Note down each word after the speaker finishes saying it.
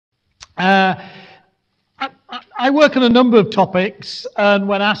I work on a number of topics, and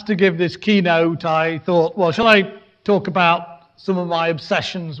when asked to give this keynote, I thought, well, shall I talk about some of my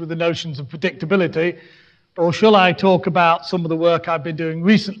obsessions with the notions of predictability, or shall I talk about some of the work I've been doing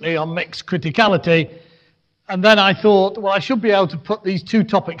recently on mixed criticality? And then I thought, well, I should be able to put these two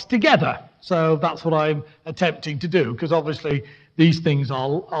topics together. So that's what I'm attempting to do, because obviously these things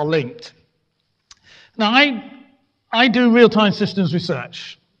are linked. Now, I do real-time systems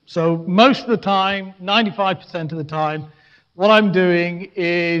research. So most of the time, 95% of the time, what I'm doing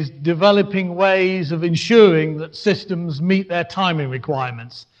is developing ways of ensuring that systems meet their timing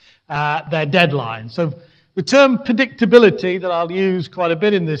requirements, their deadlines. So the term predictability that I'll use quite a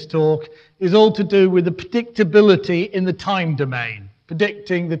bit in this talk is all to do with the predictability in the time domain,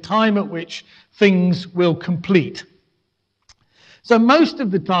 predicting the time at which things will complete. So most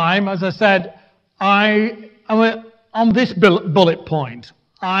of the time, as I said, I am on this bullet point.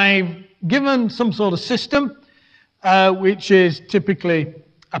 I've given some sort of system, which is typically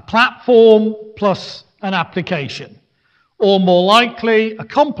a platform plus an application, or more likely a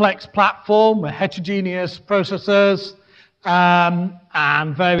complex platform with heterogeneous processors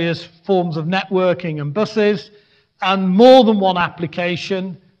and various forms of networking and buses, and more than one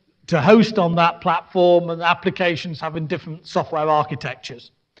application to host on that platform, and applications having different software architectures.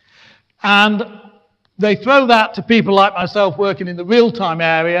 And they throw that to people like myself working in the real-time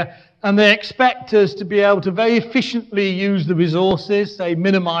area, and they expect us to be able to very efficiently use the resources, they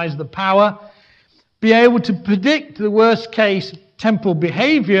minimize the power, be able to predict the worst-case temporal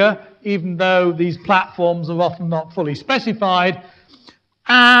behavior, even though these platforms are often not fully specified,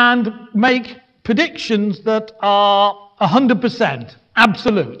 and make predictions that are 100%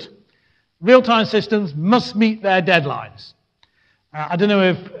 absolute. Real-time systems must meet their deadlines. I don't know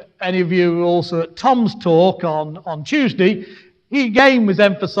if any of you were also at Tom's talk on Tuesday. He again was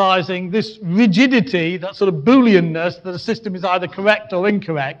emphasizing this rigidity, that sort of Booleanness, that a system is either correct or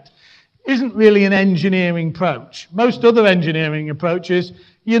incorrect, isn't really an engineering approach. Most other engineering approaches,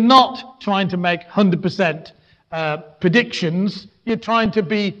 you're not trying to make 100% predictions, you're trying to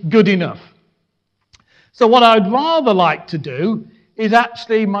be good enough. So what I'd rather like to do is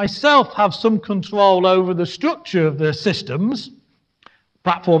actually myself have some control over the structure of the systems,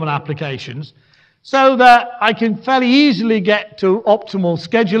 platform and applications, so that I can fairly easily get to optimal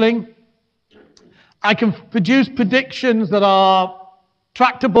scheduling. I can produce predictions that are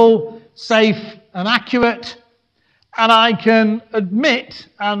tractable, safe, and accurate, and I can admit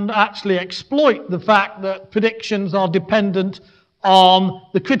and actually exploit the fact that predictions are dependent on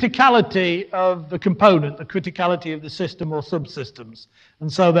the criticality of the component, the criticality of the system or subsystems,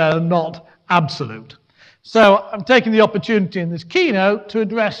 and so they're not absolute. So I'm taking the opportunity in this keynote to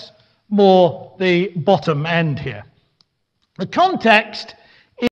address more the bottom end here. The context